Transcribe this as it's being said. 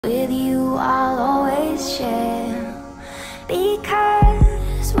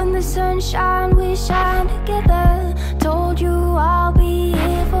sunshine, we shine together. Told you I'll be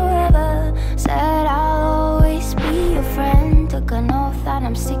here forever. Said I'll always be your friend. Took an oath that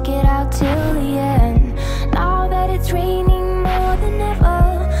I'm stick it out till the end. Now that it's raining more than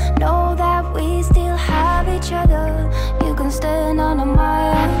ever, know that we still have each other. You can stand under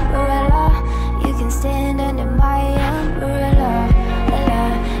my umbrella. You can stand under my umbrella. Ella,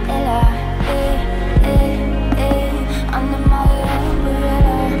 Ella, eh, eh, eh, under my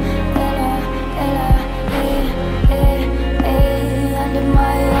umbrella. Ella, Ella, eh, eh, eh, under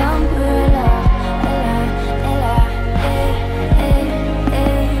my umbrella. Ella, Ella, eh, eh,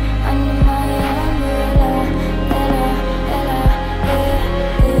 eh, under my umbrella. Ella, Ella, eh,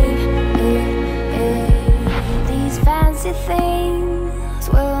 eh, eh. These fancy things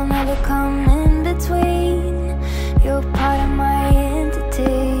will never come in between. You're part of my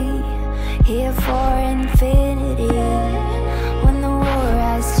entity, here for infinity. When the war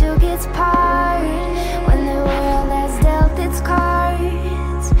has took its part, when the world has dealt its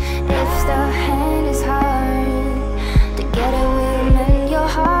cards, if the hand is hard, together we'll mend your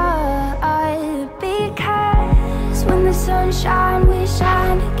heart. Because when the sun shines, we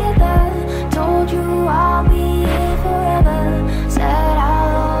shine together. Told you I'll be here forever. Said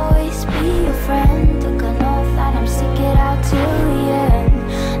I'll always be your friend. Took an oath that I'm stick it out till the end.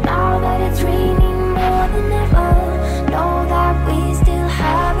 Now that it's raining more than ever, know that we still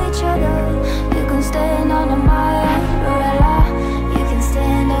have each other. You can stand under my umbrella. You can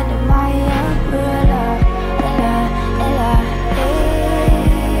stand under my umbrella. Ella, Ella, eh,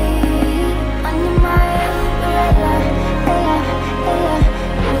 under my umbrella. Ella, Ella,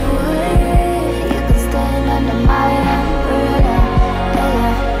 ooh, you can stand under my umbrella. Ella,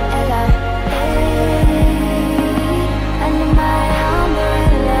 Ella, eh, under my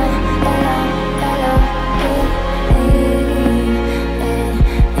umbrella. Ella, Ella, eh, eh,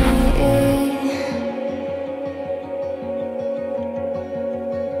 eh, eh.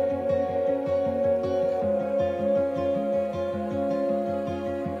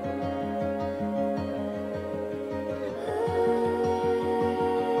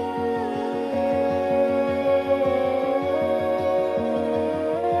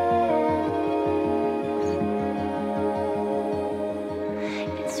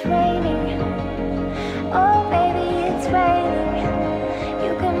 It's raining, oh baby, it's raining.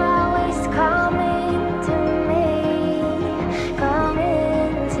 You can always come into me, come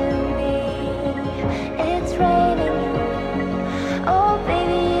into me. It's raining, oh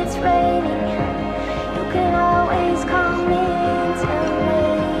baby, it's raining. You can always come into me,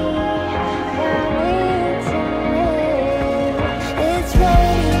 come into me. It's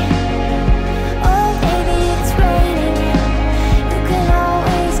raining, oh baby, it's raining. You can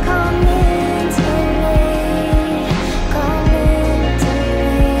always come into me, come into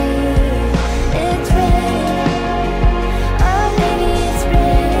me. It's raining, oh baby, it's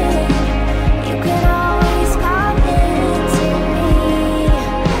raining. You can always come into me,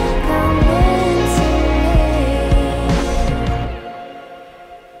 come into me.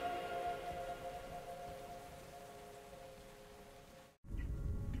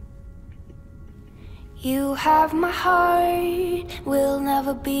 You have my heart, we'll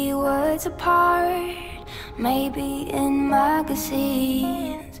never be words apart. Maybe in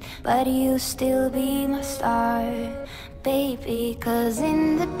magazines, but you still be my star, baby. 'Cause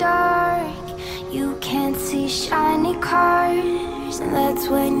in the dark, you can't see shiny cars, and that's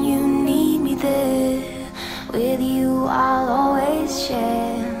when you need me there. With you I'll always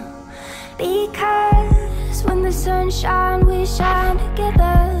share. Because when the sun shines, we shine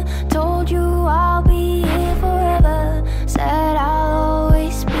together. Told you I'll be here forever. Said I'll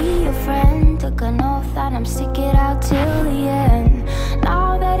always be your friend. Took an oath that I'm stick it out till the end.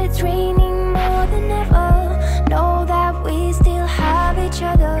 Now that it's raining more than ever, know that we still have each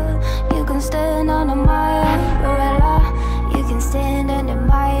other. You can stand under my umbrella. You can stand under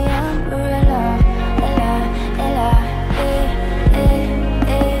my umbrella. Ella, Ella, eh, eh,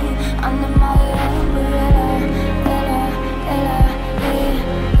 eh, under my umbrella. Ella, Ella, eh,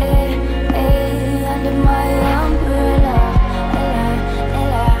 eh, eh, under my umbrella. Ella,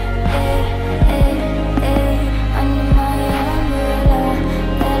 Ella, eh, eh, eh, under my umbrella.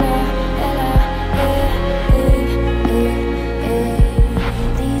 Ella, Ella, eh, eh, eh.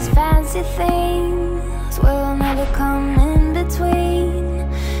 These fancy things will never come in between.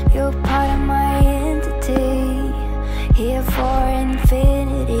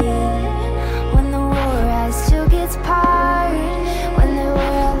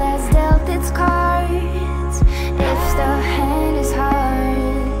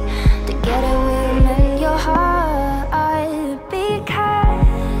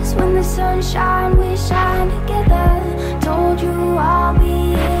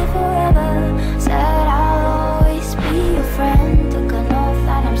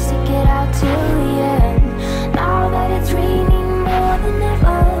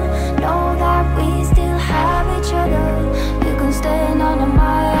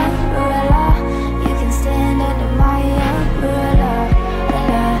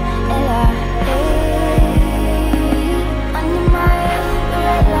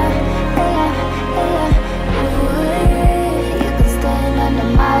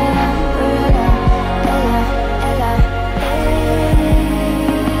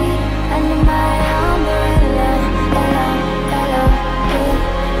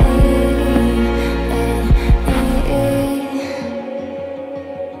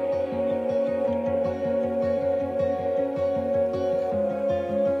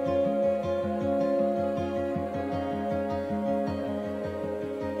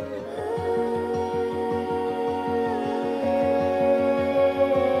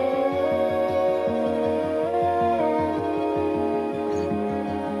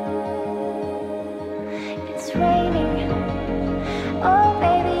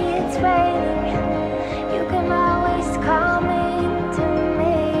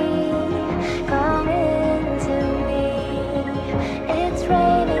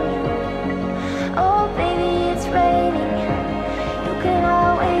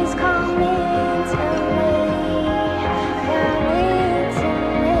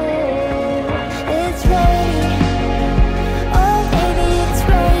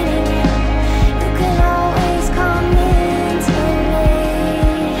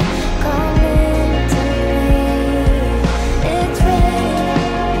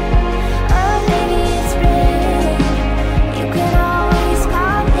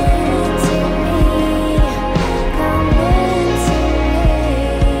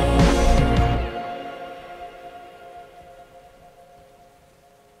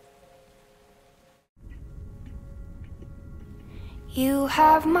 You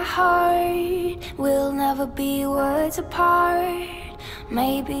have my heart, we'll never be words apart.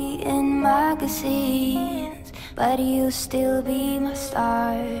 Maybe in magazines, but you'll still be my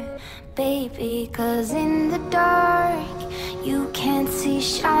star, baby. Cause in the dark, you can't see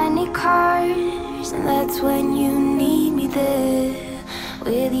shiny cars, and that's when you need me there.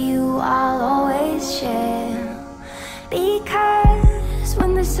 With you I'll always share. Because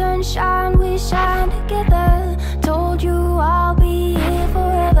when the sun shines, we shine together. Told you I'll be here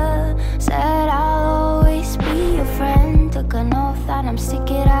forever. Said I'll always be your friend. Took an oath that I'm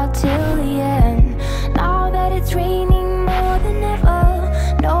stick it out till the end. Now that it's raining more than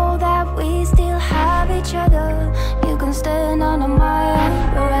ever, know that we still have each other. You can stand under my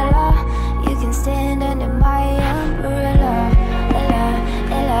umbrella. You can stand under my umbrella. Ella,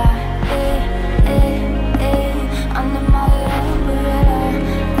 Ella, eh, eh, eh, under my umbrella.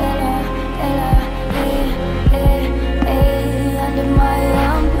 Ella, Ella, eh, eh, eh, under my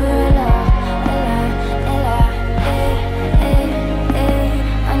umbrella. Ella, Ella, eh, eh, eh,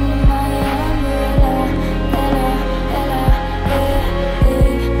 under my umbrella. Ella, Ella, eh,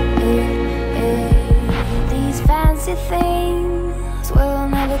 eh, eh. These fancy things will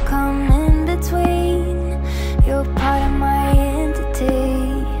never come in between. You're part of my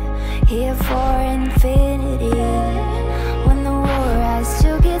entity, here for infinity. When the war has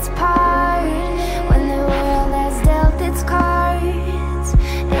took its part, when the world has dealt its cards,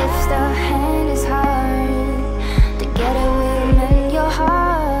 if the hand is hard, together we'll mend your heart.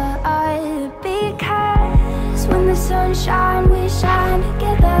 Because when the sun shines, we shine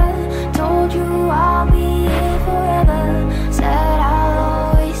together. Told you I'll be here forever. Said I'll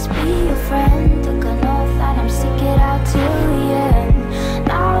always be your friend. Took an oath that I'm stick it out till the end.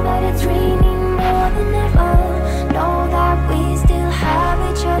 Now that it's raining more than ever, know that we still have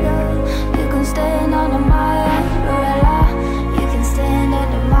each other. You can stand under my umbrella. You can stand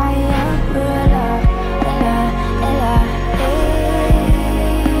under my umbrella. Ella, Ella, eh,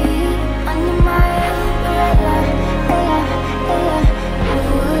 under my umbrella. Ella, Ella,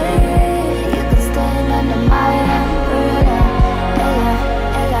 ooh, eh, you can stand under my umbrella. Ella,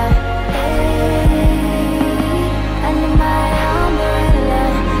 Ella, eh, under my umbrella.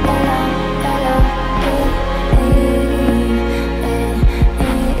 Ella, Ella, eh, eh, eh,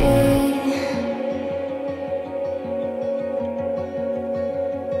 eh.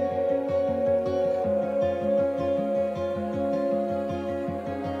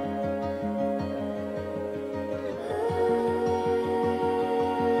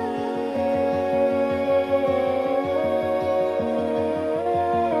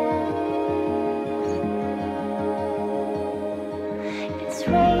 It's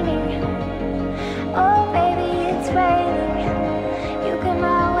raining, oh baby, it's raining. You can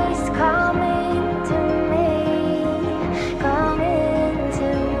always come into me, come into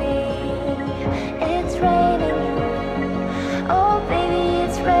me. It's raining, oh baby,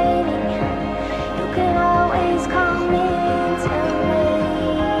 it's raining. You can always come into me,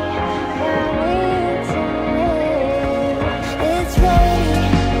 come into me. It's raining,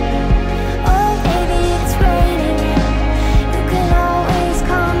 oh baby, it's raining. You can always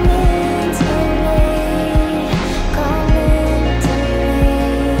come into me, come into me.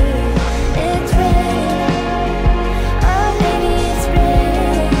 It's raining, oh baby, it's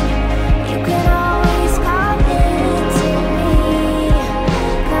raining. You can always come into me,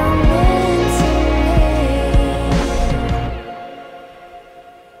 come into me.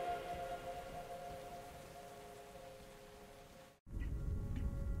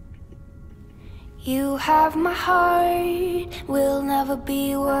 You have my heart, we'll never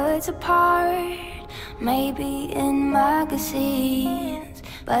be words apart. Maybe in magazines,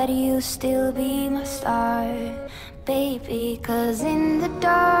 but you'll still be my star, baby. Cause in the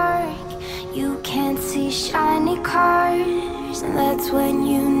dark, you can't see shiny cars, and that's when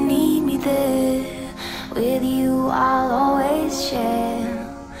you need me there. With you I'll always share.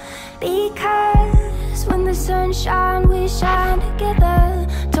 Because when the sun shines, we shine together.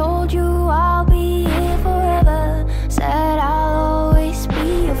 Told you I'll be here forever. Said I'll always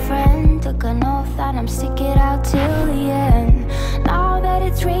be your friend. Took an oath that I'm stick it out till the end. Now that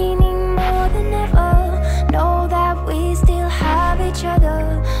it's raining more than ever, know that we still have each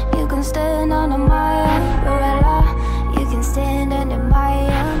other. You can stand under my umbrella. You can stand under my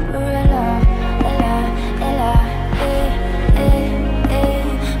umbrella. Ella, Ella, eh, eh, eh,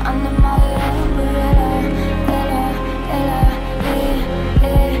 under my umbrella. Ella, Ella, eh,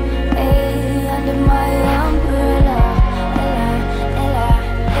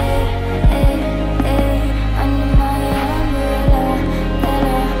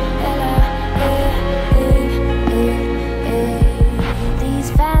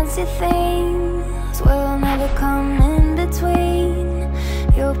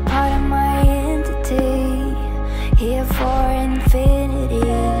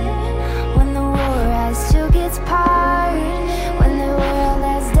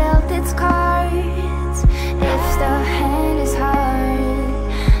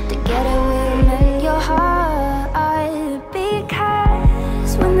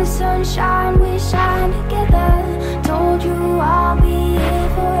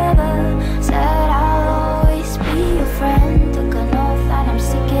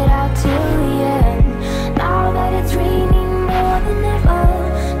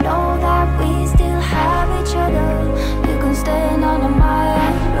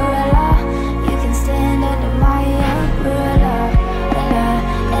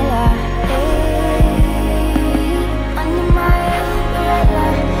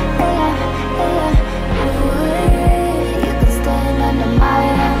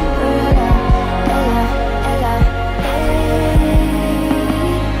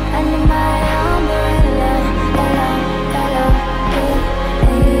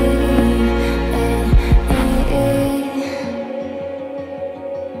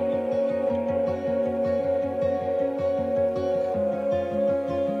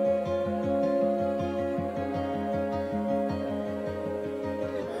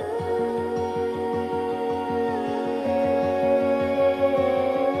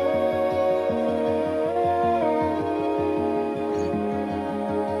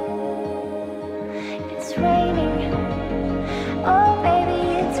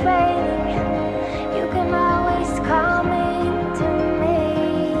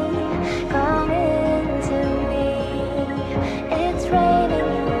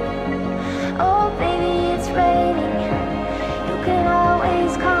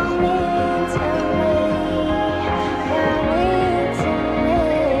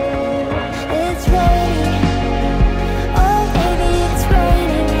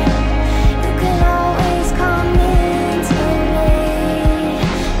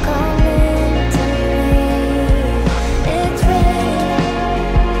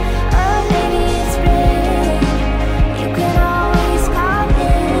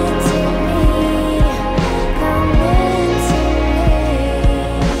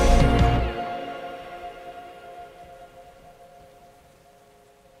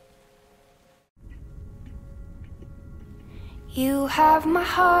 You have my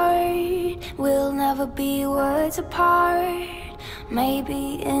heart, we'll never be words apart.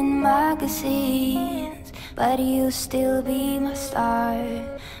 Maybe in magazines, but you'll still be my star,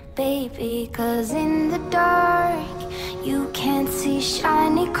 baby. 'Cause in the dark, you can't see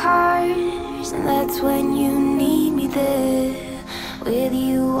shiny cars, and that's when you need me there. With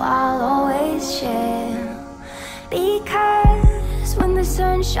you I'll always share, because when the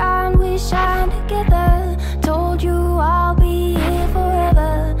sun shines, we shine together. Told you I'll be here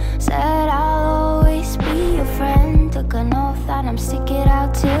forever, said I'll always be your friend. Took an oath that I'm stick it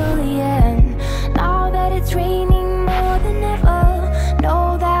out till the end. Now that it's raining more than ever,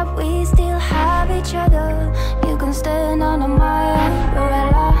 know that we still have each other. You can stand under my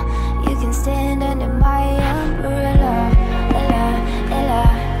umbrella, you can stand under my umbrella. Ella, Ella,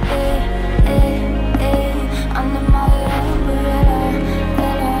 eh, eh, eh, under my umbrella.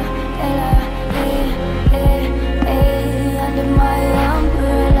 Ella, Ella, eh, eh, eh, under my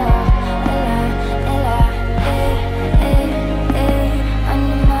umbrella. Ella, Ella, eh, eh, eh,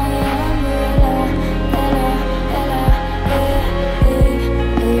 under my umbrella. Ella, Ella, eh,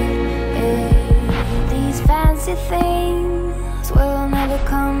 eh, eh. These fancy things will never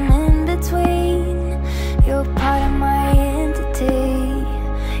come in between. You're part of my entity,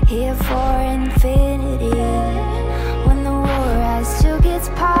 here for infinity. When the war has took its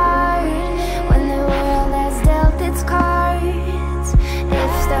part, when the world has dealt its cards,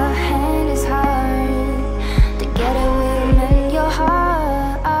 if the hand is hard, together we'll mend your heart.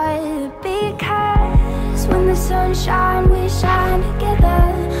 Because when the sun shines, we shine together.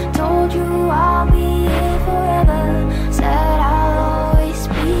 Told you I'll be here forever, said I'll always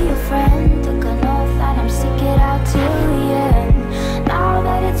be your friend. Took an oath that I'm stick it out till the end. Now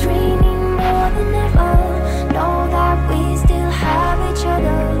that it's raining more than ever, know that we still have each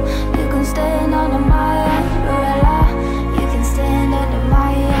other. You can stand under my umbrella, you can stand under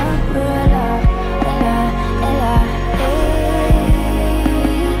my umbrella. Ella, Ella, eh,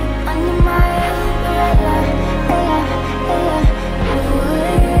 under my umbrella. Ella, Ella, ooh,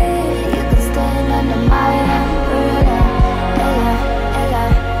 you can stand under my umbrella. Ella, Ella,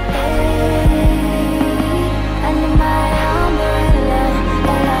 eh, under my umbrella.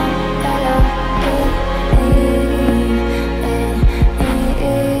 Ella, Ella, eh, eh, eh,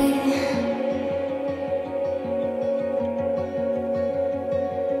 eh.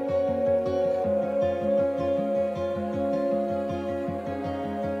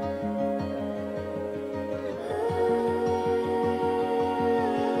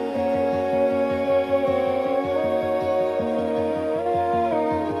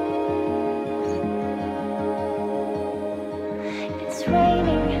 It's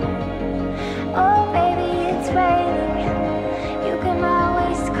raining, oh baby, it's raining. You can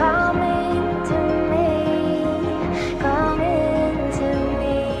always come into me, come into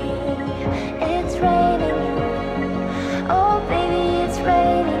me. It's raining, oh baby, it's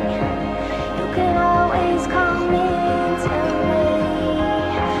raining. You can always come into me,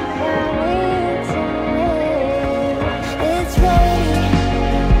 come into me. It's raining,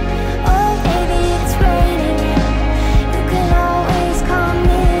 oh baby, it's raining. You can always come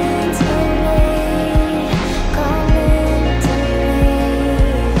into me, come into me.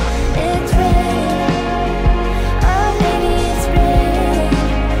 It's raining, oh baby, it's raining.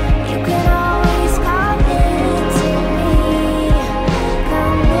 You can always come into me,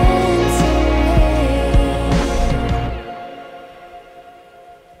 come into me.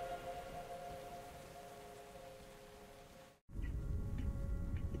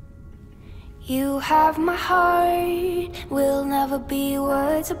 You have my heart, we'll never be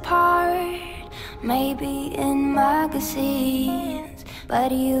words apart. Maybe in magazines,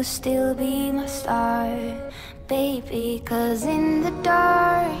 but you'll still be my star, baby. 'Cause in the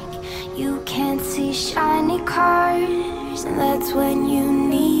dark, you can't see shiny cars, and that's when you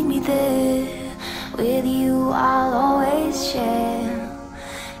need me there. With you I'll always share,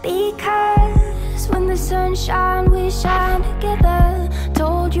 because when the sun shines, we shine together.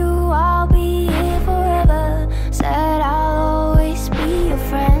 Told you I'll be here forever, said I'll always be your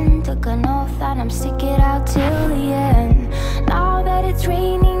friend. Took an oath that I'm stick it out till the end. Now that it's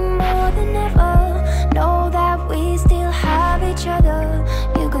raining more than ever, know that we still have each other.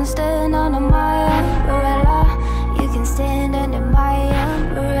 You can stand under my umbrella, you can stand under my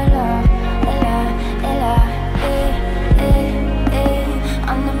umbrella. Ella, Ella, eh, eh, eh,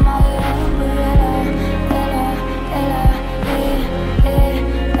 under my umbrella. Ella, Ella, eh, eh,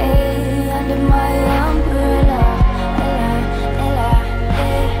 eh, under my umbrella. Ella, Ella,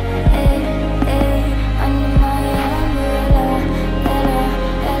 eh, eh, eh, under my umbrella.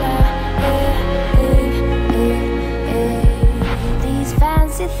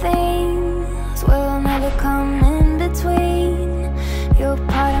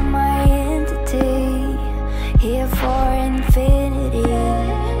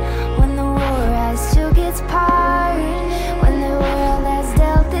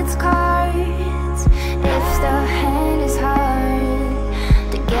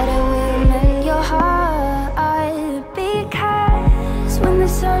 the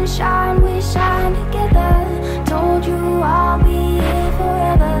sunshine, we shine together. Told you I'll be here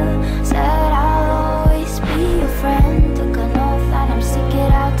forever. Said I'll always be your friend. Took an oath that I'm stick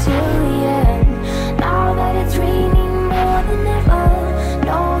it out till the end. Now that it's raining more than ever,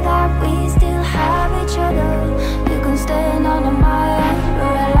 know that we still have each other. You can stand under my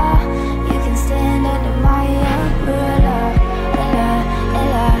umbrella. You can stand under my umbrella. Ella,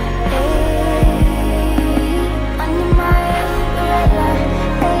 Ella, hey. Under my umbrella.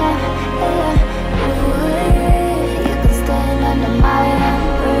 Ella, Ella, ooh, you can stand under my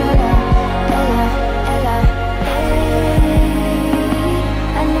umbrella. Ella, Ella, hey.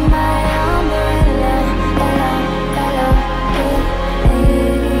 Under my umbrella. Ella, Ella, hey,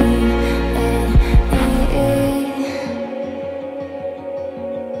 hey, hey, hey.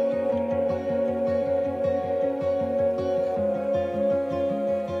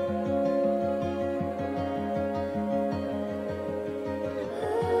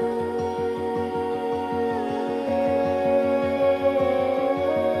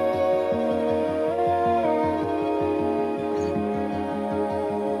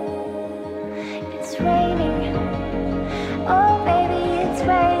 It's raining, oh baby, it's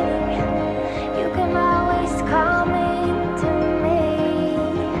raining. You can always come into me,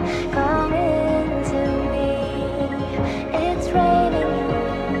 come into me. It's raining,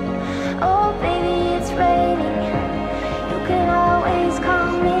 oh baby, it's raining. You can always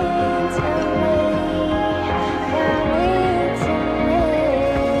come into me, come into me.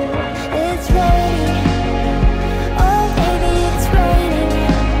 It's raining, oh baby, it's raining.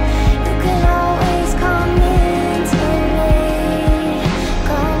 You can always come into me,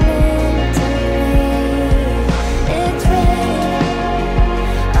 come into me. It's raining,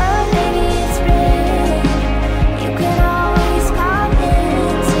 oh baby, it's raining. You can always come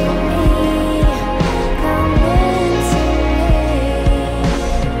into me, come into me.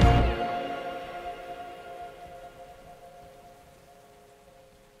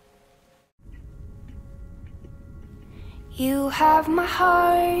 You have my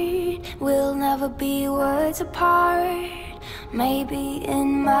heart, we'll never be words apart. Maybe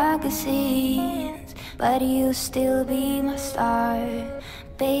in magazines, but you'll still be my star,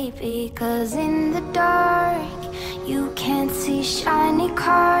 baby. 'Cause in the dark, you can't see shiny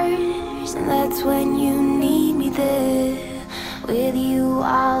cars, and that's when you need me there. With you,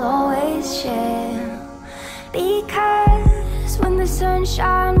 I'll always share. Because when the sun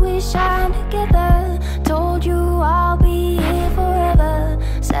shines, we shine together. Told you I'll be here forever.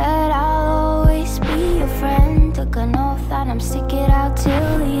 Said I'll always be your friend. Took an oath that I'm stick it out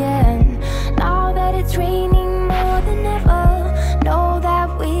till the end. Now that it's raining more than ever, know that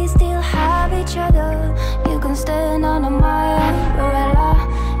we still have each other. You can stand under my umbrella.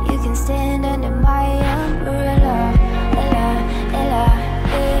 You can stand under my umbrella. Ella, Ella,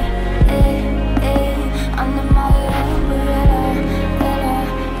 eh, eh, eh. Under my umbrella. Ella,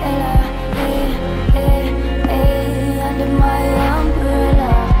 Ella, eh, eh, eh. Under my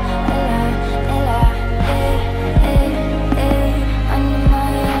umbrella. Ella, Ella, eh, eh, eh. Under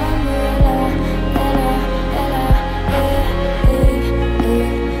my umbrella. Ella, Ella, eh, eh, eh,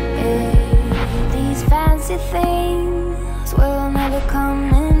 eh. These fancy things will never come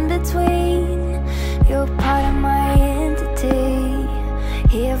in between. You're part of my entity,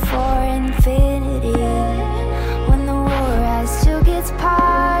 here for infinity. When the war has took its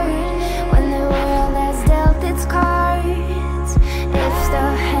part, when the world has dealt its cards, if the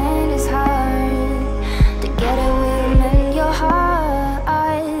hand is hard, together we'll mend your heart.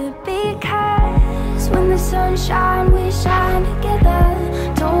 Because when the sun shines, we shine together.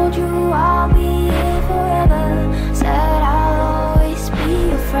 Told you I'll be here forever. Said I'll always be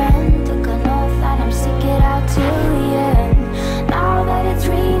your friend. Took an oath that I'm stick it out till the end. Now that it's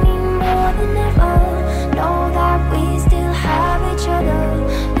raining more than ever, know that we still have each other.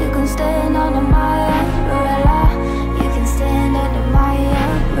 You can stand under my umbrella. You can stand under my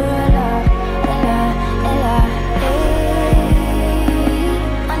umbrella. Ella, Ella, hey.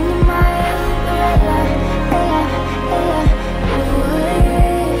 Under my umbrella. Ella, Ella, ooh,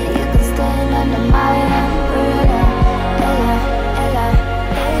 you can stand under my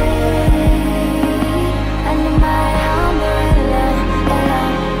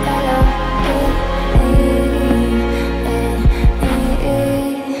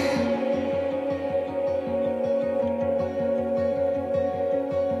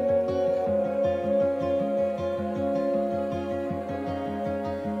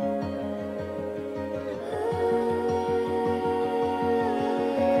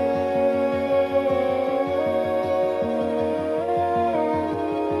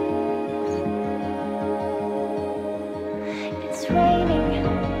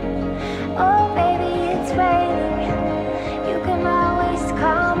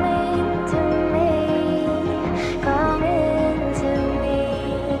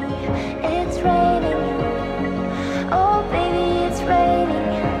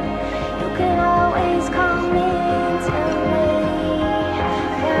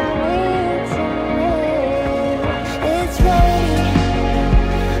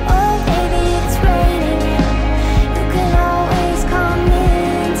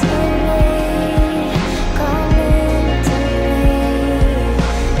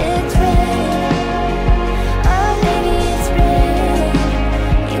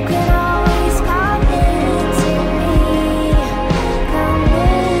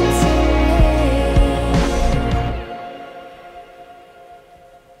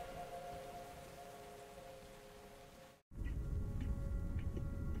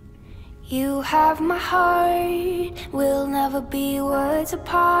You have my heart, we'll never be words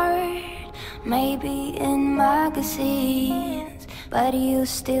apart. Maybe in magazines, but you'll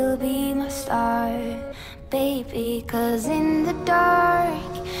still be my star, baby. 'Cause in the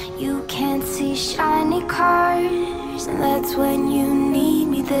dark, you can't see shiny cars, and that's when you need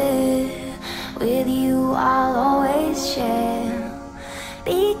me there. With you I'll always share,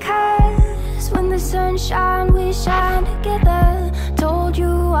 because when the sun shines, we shine together. Told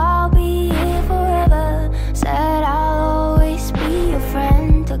you I'll be here forever, said I'll always be your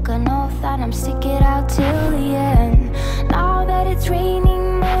friend. Took an oath that I'm stick it out till the end. Now that it's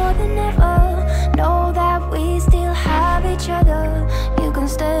raining more than ever, know that we still have each other. You can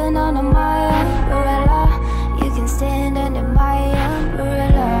stand under my umbrella, you can stand under my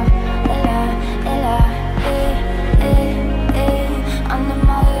umbrella. Ella, Ella, eh, eh, eh, under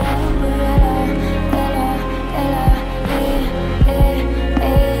my umbrella. Ella, Ella, eh, eh,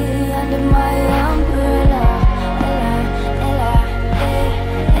 eh, under my umbrella. Ella, Ella, eh,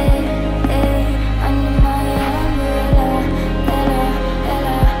 eh, eh, under my umbrella. Ella,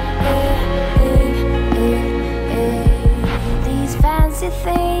 Ella, eh, eh, eh, eh. These fancy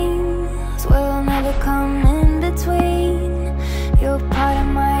things will never come in between. You're part of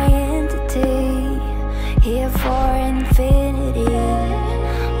my entity, here for infinity.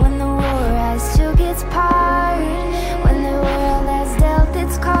 When the war has took its part, when the world has dealt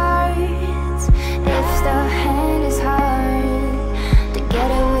its cards, if the hand is hard,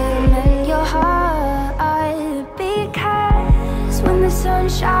 together we'll mend your heart. Because when the sun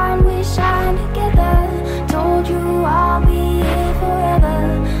shines, we shine together. Told you I'll be here forever,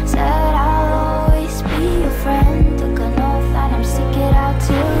 said I'll always be your friend. Took an oath that I'm stick it out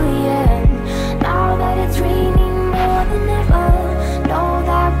till the end. Now that it's raining more than ever, know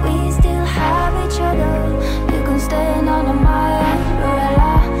that we still have each other. You can stand under my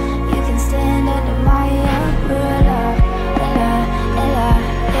umbrella, you can stand under my umbrella. Ella, Ella,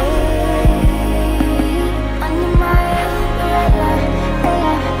 eh, under my umbrella.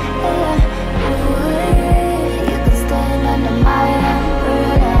 Ella, Ella, ooh, you can stand under my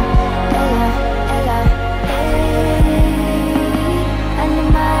umbrella. Ella, Ella, eh, under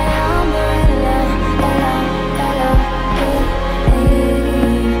my umbrella. Ella, Ella, eh, eh,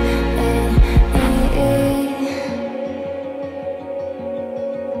 eh, eh.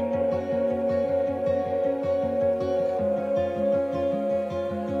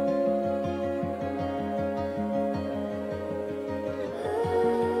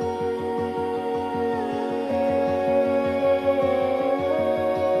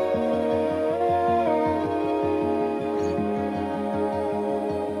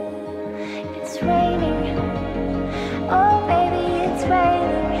 It's raining, oh baby, it's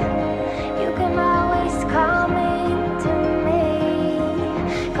raining. You can always come into me,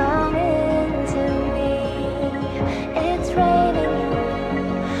 come into me. It's raining,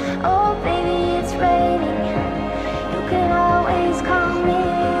 oh baby, it's raining. You can always come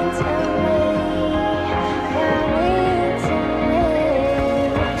into me, come into me.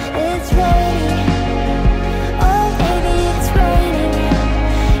 It's raining, oh baby, it's raining.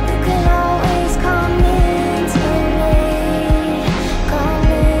 You can always come into me, come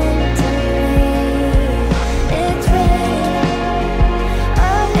into me. It's raining,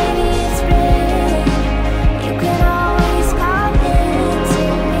 oh baby, it's raining. You can always come into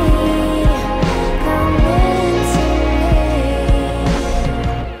me, come into me.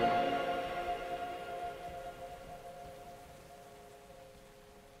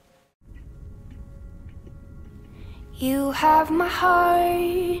 You have my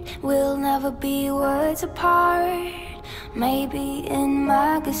heart, we'll never be words apart. Maybe in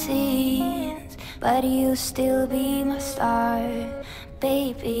magazines, but you'll still be my star,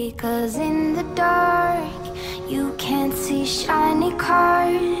 baby. 'Cause in the dark, you can't see shiny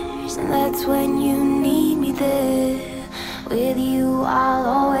cars, and that's when you need me there. With you I'll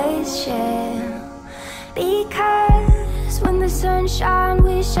always share, because when the sun shines,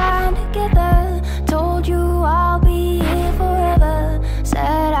 we shine together. Told you I'll be here forever,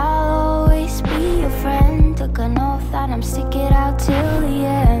 said I'll always be your friend. Took an oath that I'm stick it out till the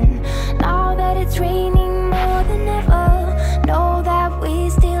end. Now that it's raining more than ever, know that we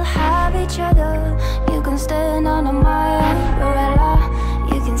still have each other. You can stand under my umbrella,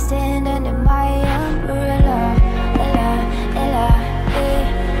 you can stand under my umbrella. Ella, Ella, eh,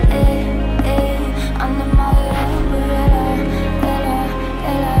 eh, eh, under my umbrella. Ella,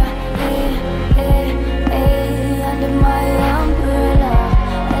 Ella, eh, eh, eh, under my umbrella.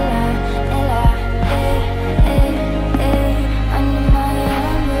 Ella, Ella, eh, eh, eh, under my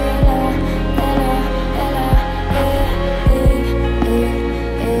umbrella. Ella,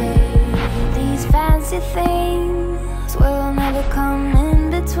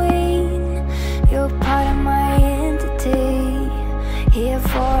 between. You're part of my entity, here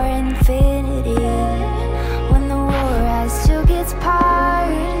for infinity. When the war has took its part,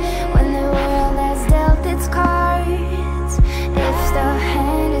 when the world has dealt its cards, if the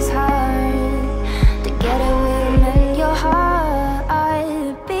hand is hard, together we'll mend your heart.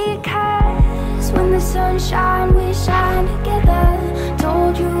 Because when the sun shines, we shine together.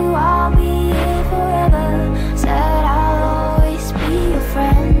 Told you I'll be here forever. Said I'll always be your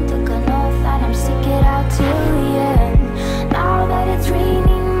friend. Took an oath that I'm stick it out till the end. Now that it's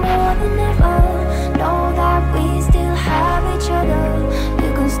raining more than ever, know that we still have each other. You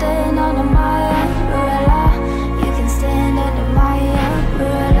can stand under my umbrella. You can stand under my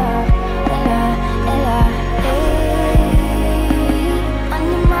umbrella. Ella, Ella, hey.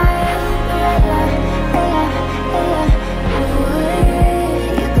 Under my umbrella. Ella, Ella, ooh.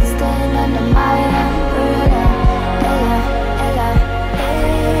 You can stand under my umbrella. Ella, Ella,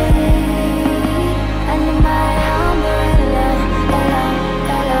 hey. Under my umbrella. Ella,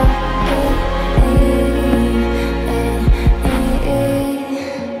 Ella, hey, hey, hey, hey.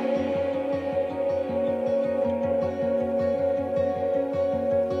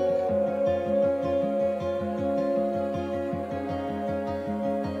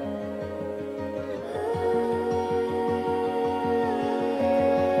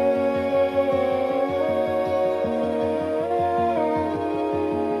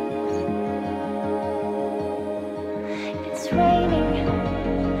 It's raining,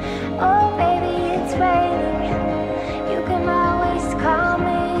 oh baby, it's raining. You can always come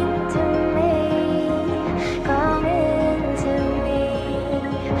into me, come into me.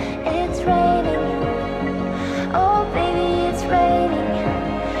 It's raining, oh baby, it's raining.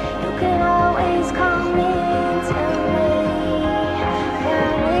 You can always come into me,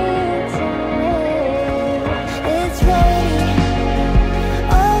 come into me. It's raining,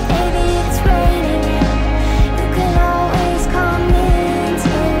 oh baby, it's raining. You can always come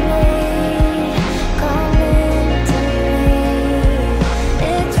into me, come into me.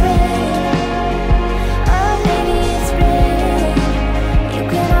 It's raining, oh baby, it's raining. You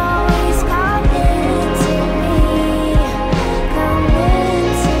can always come into me, come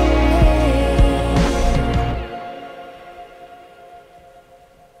into me.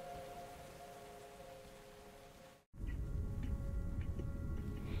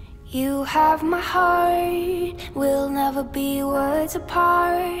 You have my heart, we'll never be words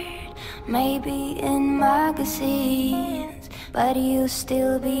apart. Maybe in magazines, but you'll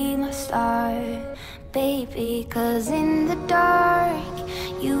still be my star, baby. 'Cause in the dark,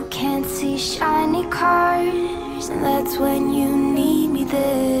 you can't see shiny cars, and that's when you need me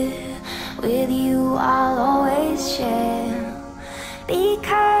there. With you I'll always share.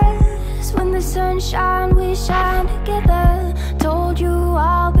 Because when the sun shines, we shine together. Told you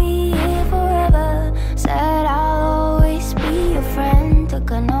I'll be here forever. Said I'll always be your friend.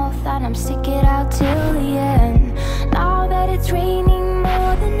 Took an oath that I'm stick it out till the end. Now that it's raining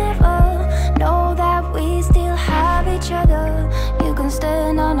more than ever, know that we still have each other. You can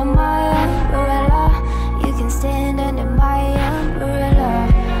stand under my umbrella. You can stand under my umbrella.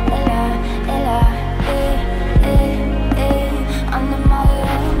 Ella, Ella, eh, eh, eh. Under my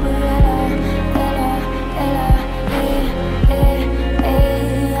umbrella. Ella, Ella, eh, eh,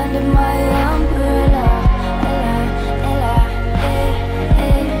 eh. Under my umbrella. Ella, Ella, eh,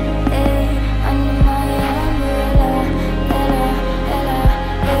 eh, eh. Under my umbrella. Ella, Ella,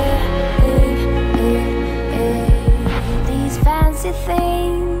 eh, eh, eh, eh. These fancy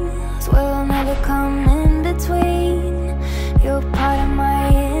things will never come in between. You're part of my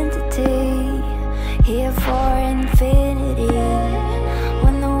entity, here for infinity.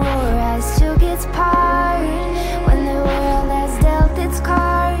 When the war has took its part, when the world has dealt its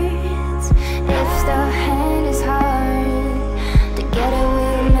cards, if the hand is hard, together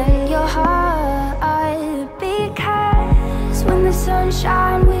we'll mend your heart. Because when the sun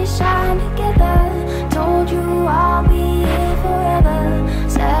shines, we shine together. Told you I'll be here forever.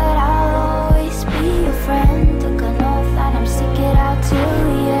 Said I'll always be your friend. Took an oath that I'm stick it out till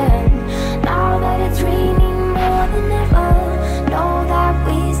the end. Now that it's raining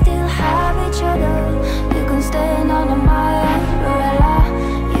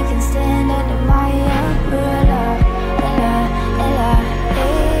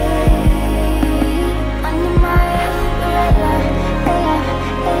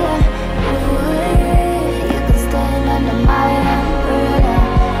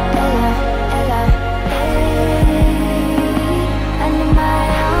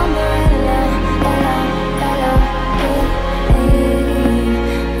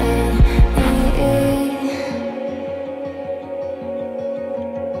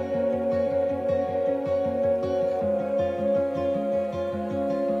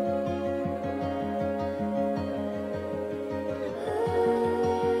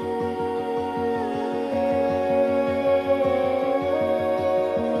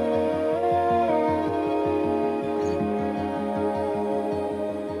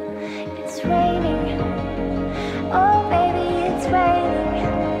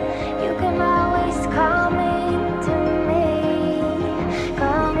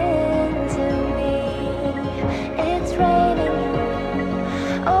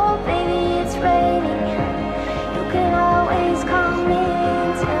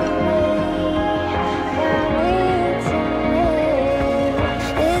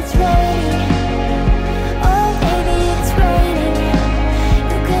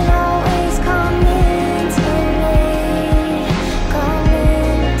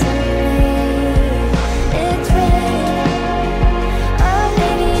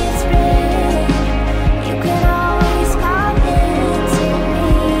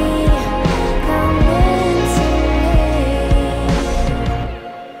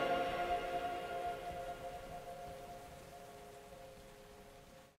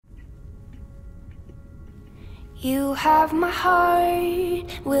You have my heart,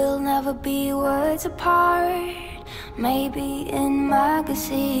 we'll never be words apart. Maybe in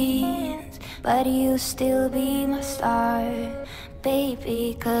magazines, but you'll still be my star,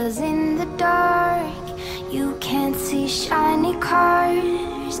 baby. 'Cause in the dark, you can't see shiny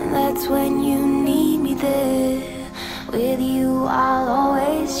cars, and that's when you need me there. With you I'll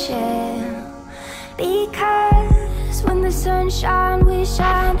always share, because when the sun shines, we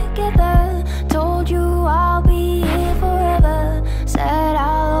shine together. Told you I'll be here forever, said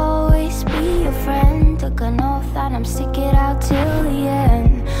I'll always be your friend. Took an oath that I'm stick it out till the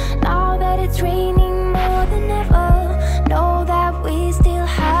end. Now that it's raining more than ever, know that we still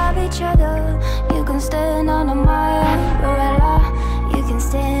have each other. You can stand under my umbrella, you can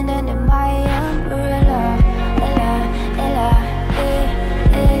stand under my umbrella. Ella, Ella, eh,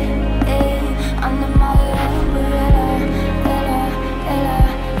 eh, eh, under my umbrella. Ella, Ella,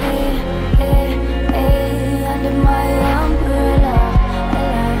 eh, eh, eh, under my umbrella.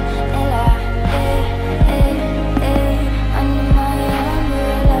 Ella, Ella, eh, eh, eh, under my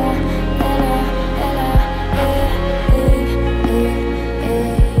umbrella. Ella, Ella, eh, eh,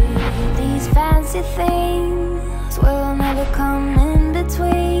 eh. These fancy things will never come in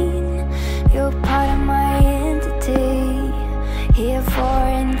between. You're part of my entity, here for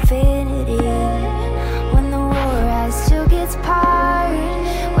infinity. When the war has took its part,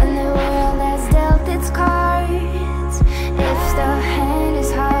 when the world has dealt its cards, if the hand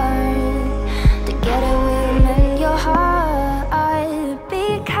is hard, together we'll mend your heart.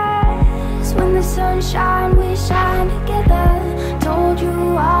 Because when the sun shines, we shine together. Told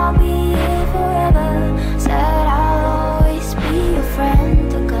you I'll be here forever, said I'll always be your friend.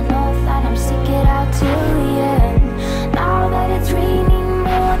 Took an oath that I'm stick it out till the end. Now that it's raining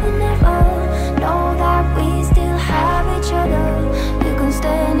more than ever, know that we still have each other. You can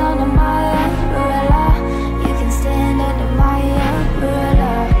stand under my umbrella, you can stand under my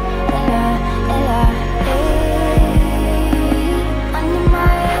umbrella. Ella, Ella, eh, under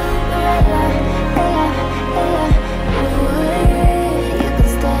my umbrella. Ella, Ella, ooh, you can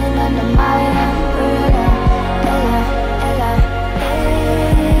stand under my umbrella. Ella, Ella, eh,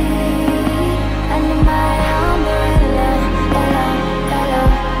 under my umbrella. Ella, Ella,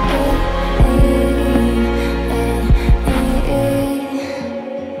 eh, eh, eh, eh.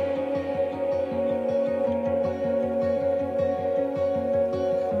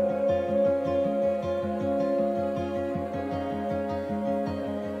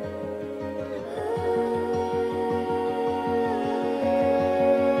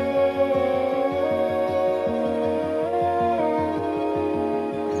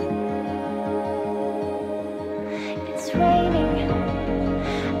 It's raining,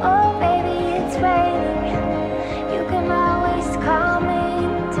 oh baby, it's raining. You can always come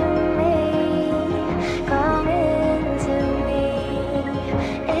into me, come into me.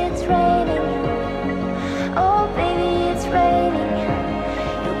 It's raining, oh baby, it's raining.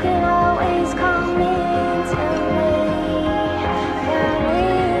 You can always come into me, come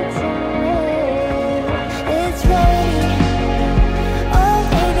into me. It's raining, oh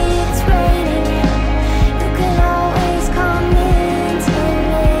baby, it's raining. You can always come into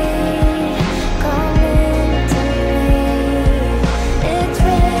me, come into me. It's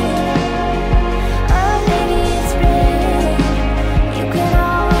raining, oh baby, it's raining. You can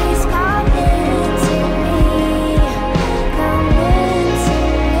always come into me, come into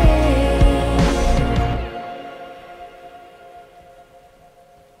me.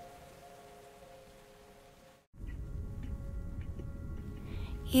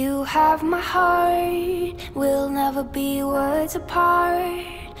 You have my heart, we'll never be words apart.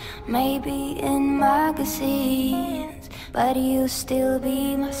 Maybe in magazines, but you'll still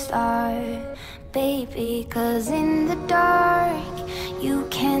be my star, baby. 'Cause in the dark, you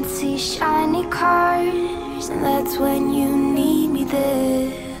can't see shiny cars, and that's when you need me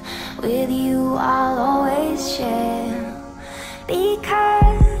there. With you I'll always share,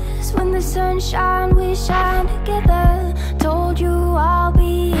 because when the sun shines, we shine together. Told you I'll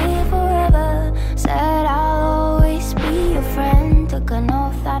be here forever, said I'll always be your friend. Took an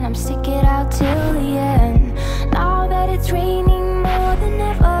oath that I'm stick it out till the end. Now that it's raining more than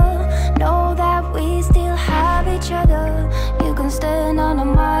ever, know that we still have each other. You can stand under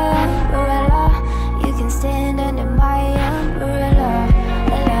my umbrella, you can stand under my umbrella.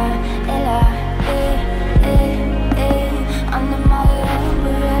 Ella, Ella, eh, eh, eh, under my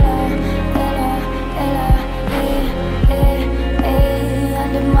umbrella. Ella, Ella, eh,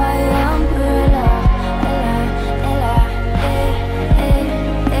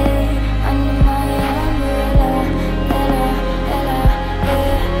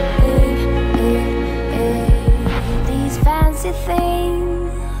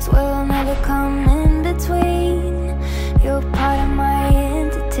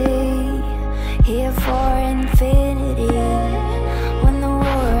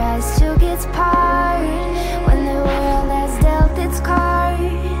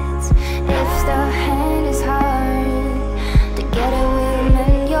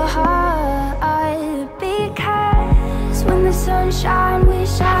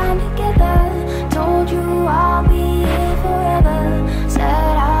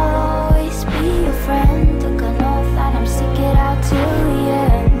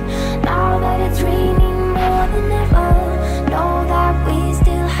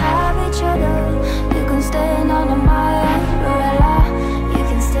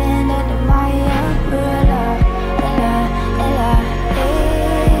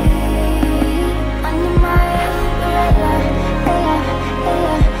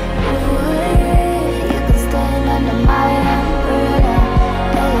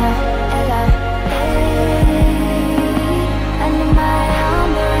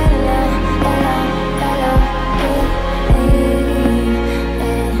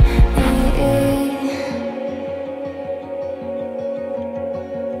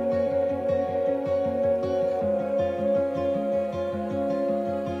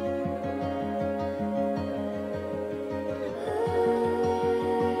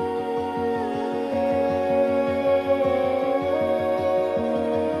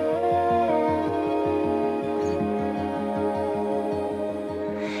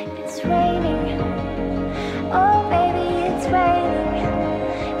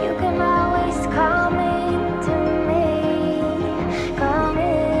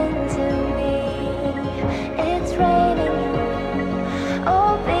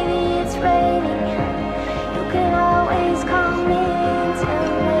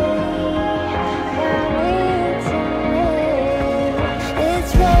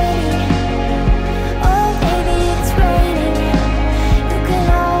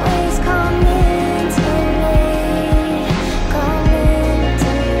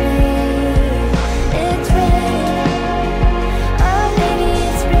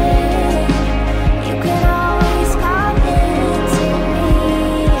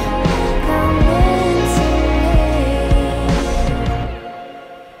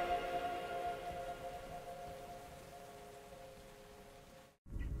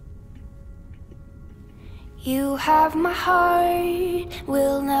 You have my heart,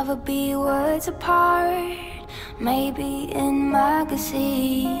 we'll never be words apart. Maybe in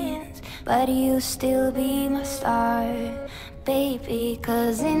magazines, but you'll still be my star, baby.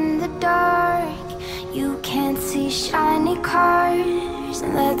 'Cause in the dark, you can't see shiny cars,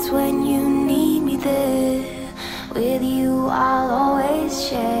 and that's when you need me there. With you I'll always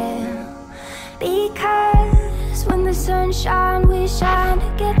share, because when the sun shines, we shine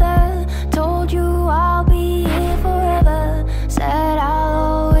together. Told you I'll be here forever, said I'll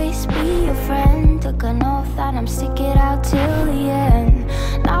always be your friend. Took an oath that I'm stick it out till the end.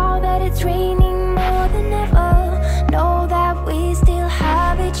 Now that it's raining more than ever, know that we still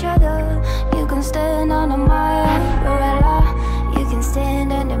have each other. You can stand under my umbrella, you can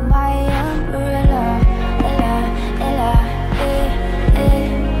stand under my umbrella. Ella, Ella, eh, eh,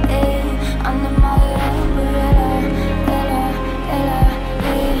 eh, under my umbrella. Ella, Ella,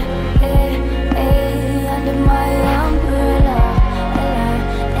 eh, eh, eh, under my umbrella. Ella,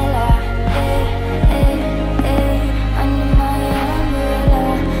 Ella, eh, eh, eh, under my umbrella.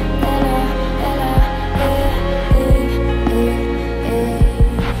 Ella, Ella, eh, eh, eh, eh.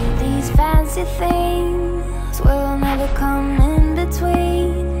 These fancy things will never come in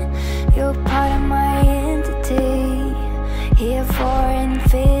between. You're part of my entity, here for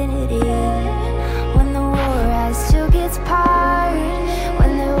infinity. When the war has took its part,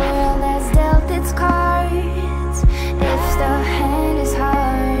 when the world has dealt its cards, if the hand is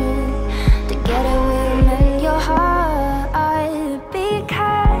hard, together we'll mend your heart.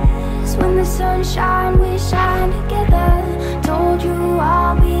 Because when the sun shines, we shine together. Told you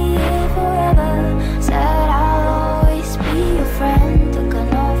I'll be here forever, said I'll always be your friend. Took an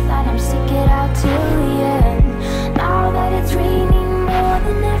oath that I'm stick it out till the end. Now that it's raining more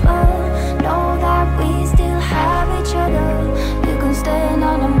than ever, know that we still have each other. You can stand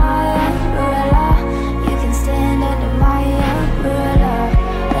under my umbrella, you can stand under my umbrella.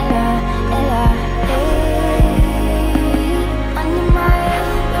 Ella, Ella, hey, under my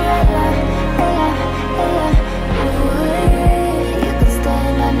umbrella. Ella, Ella, ooh, you can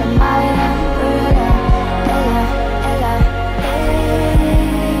stand under my umbrella. Ella, Ella, hey,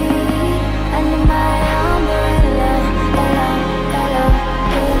 under my umbrella. Ella, Ella,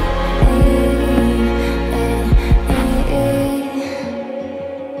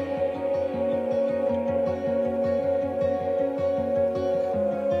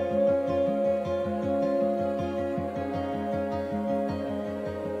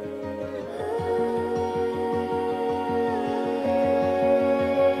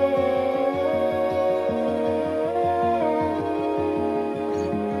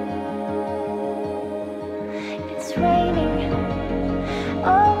 it's raining.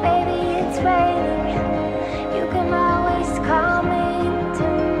 Oh baby, it's raining. You can always come into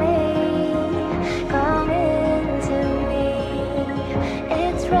me, come into me.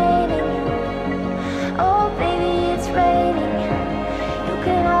 It's raining. Oh baby, it's raining. You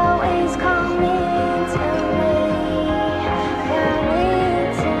can always come into me, come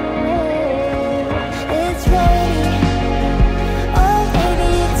into me. It's raining. Oh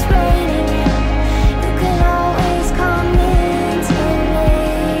baby, it's raining. You can always come into me,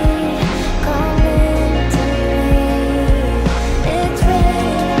 come into me. It's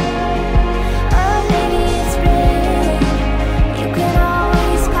raining. Oh baby, it's raining. You can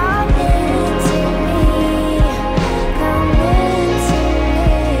always come into me, come into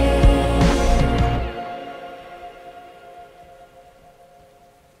me.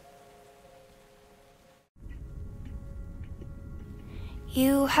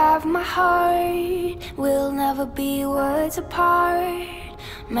 You have my heart, we'll never be words apart.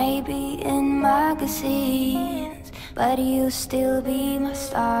 Maybe in magazines, but you'll still be my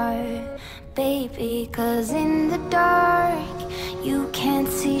star, baby. 'Cause in the dark, you can't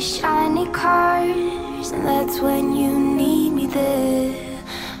see shiny cars, and that's when you need me there.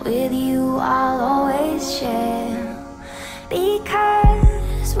 With you I'll always share,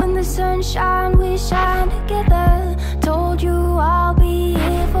 because when the sun shines, we shine together. Told you I'll be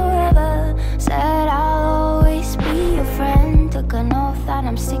here forever, said I'll always be your friend. Took an oath that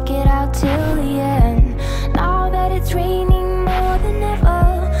I'm stick it out till the end. Now that it's raining more than ever,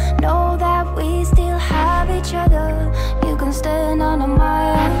 know that we still have each other. You can stand under my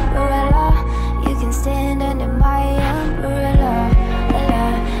umbrella, you can stand under my umbrella. Ella,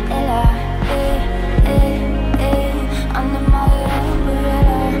 Ella, eh, eh, eh, under my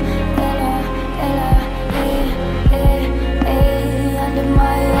umbrella. Ella,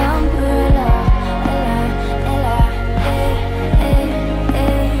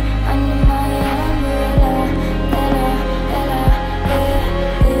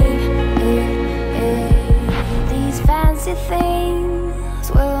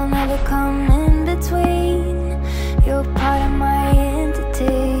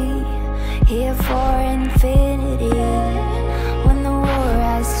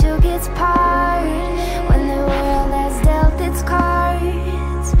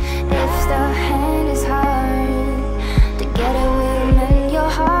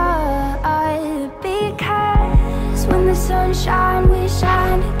 sunshine, we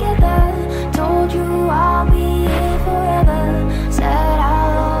shine together. Told you I'll be here forever. Said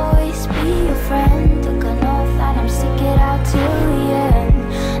I'll always be your friend. Took an oath that I'm stick it out till the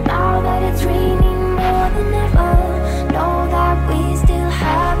end. Now that it's raining more than ever, know that we still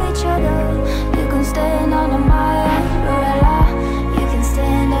have each other. You can stand under my umbrella. You can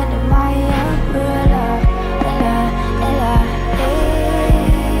stand under my umbrella. Ella, Ella, hey.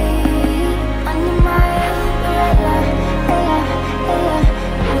 Under my umbrella. Ella, Ella,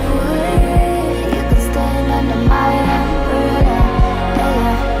 ooh. You can stand under my umbrella.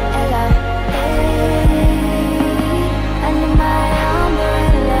 Ella, Ella, hey. Under my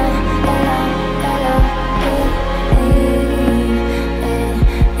umbrella. Ella, Ella, hey, hey, hey,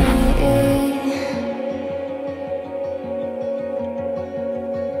 hey.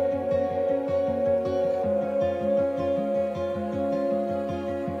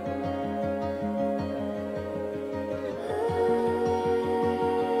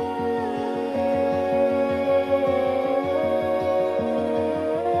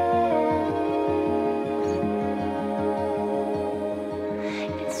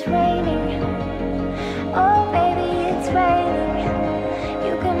 It's raining, oh baby, it's raining.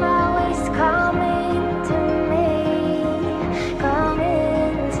 You can always come into me, come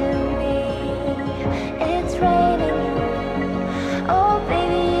into me. It's raining, oh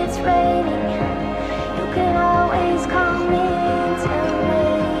baby, it's raining. You can always come into me,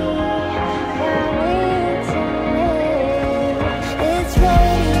 come into me. It's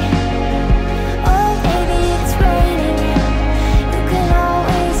raining, oh baby, it's raining. You can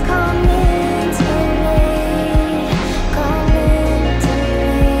always come into me, come into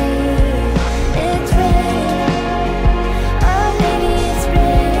me. It's raining, oh baby, it's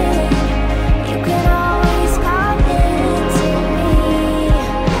raining. You can always come into me,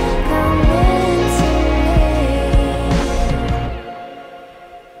 come into me.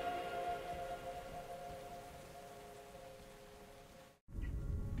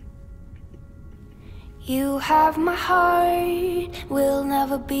 You have my heart, we'll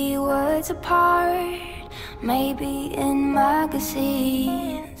never be words apart. Maybe in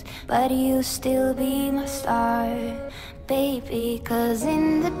magazines, but you'll still be my star, baby. 'Cause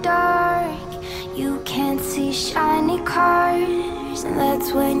in the dark, you can't see shiny cars, and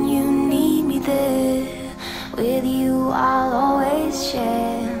that's when you need me there. With you I'll always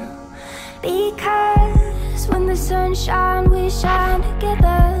share, because when the sun shines, we shine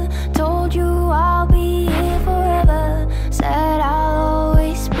together. Told you I'll be here forever. Said I'll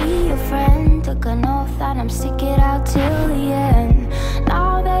always be your friend. Took an oath that I'm stick it out till the end.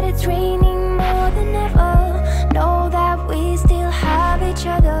 Now that it's raining more than ever, know that we still have each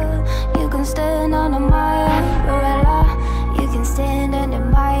other. You can stand under my umbrella. You can stand under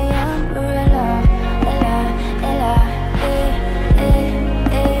my umbrella. Ella, Ella, eh, eh,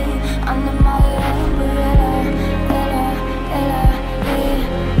 eh. Under my umbrella. Ella, Ella, eh,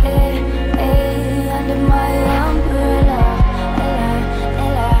 eh, eh. Under my umbrella. Ella,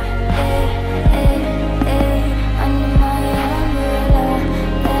 Ella, eh, eh, eh. Under my umbrella.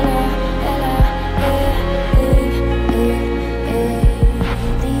 Ella,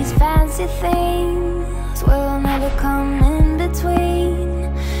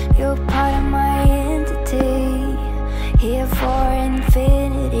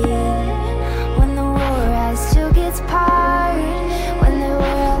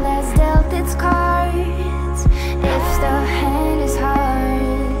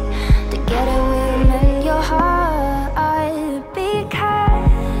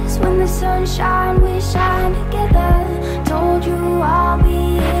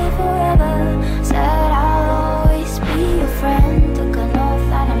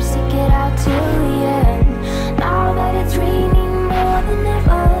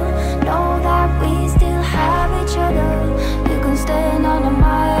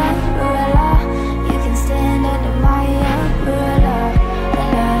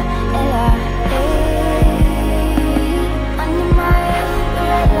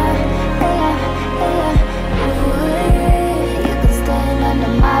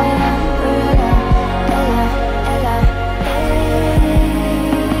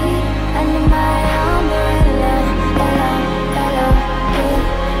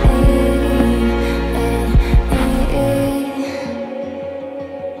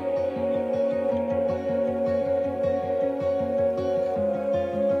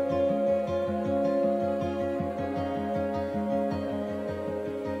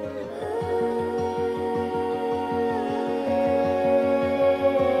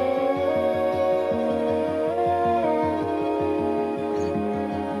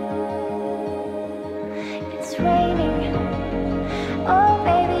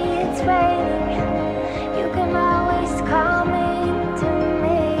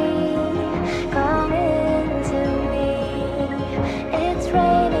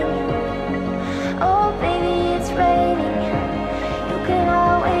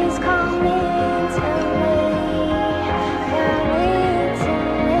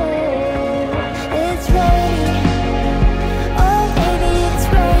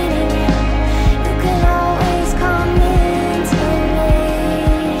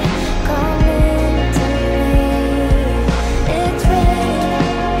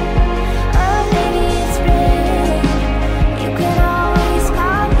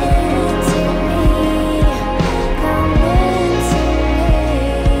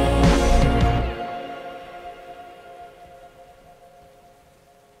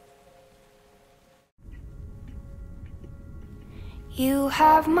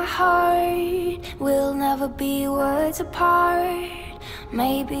 have my heart, we'll never be words apart.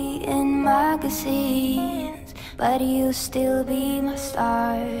 Maybe in magazines, but you'll still be my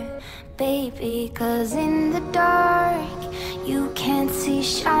star, baby. Cause in the dark, you can't see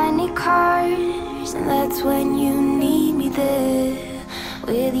shiny cars, and that's when you need me there.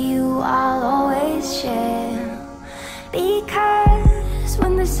 With you I'll always share, because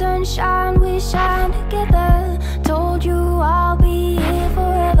when the sun shines, we shine together.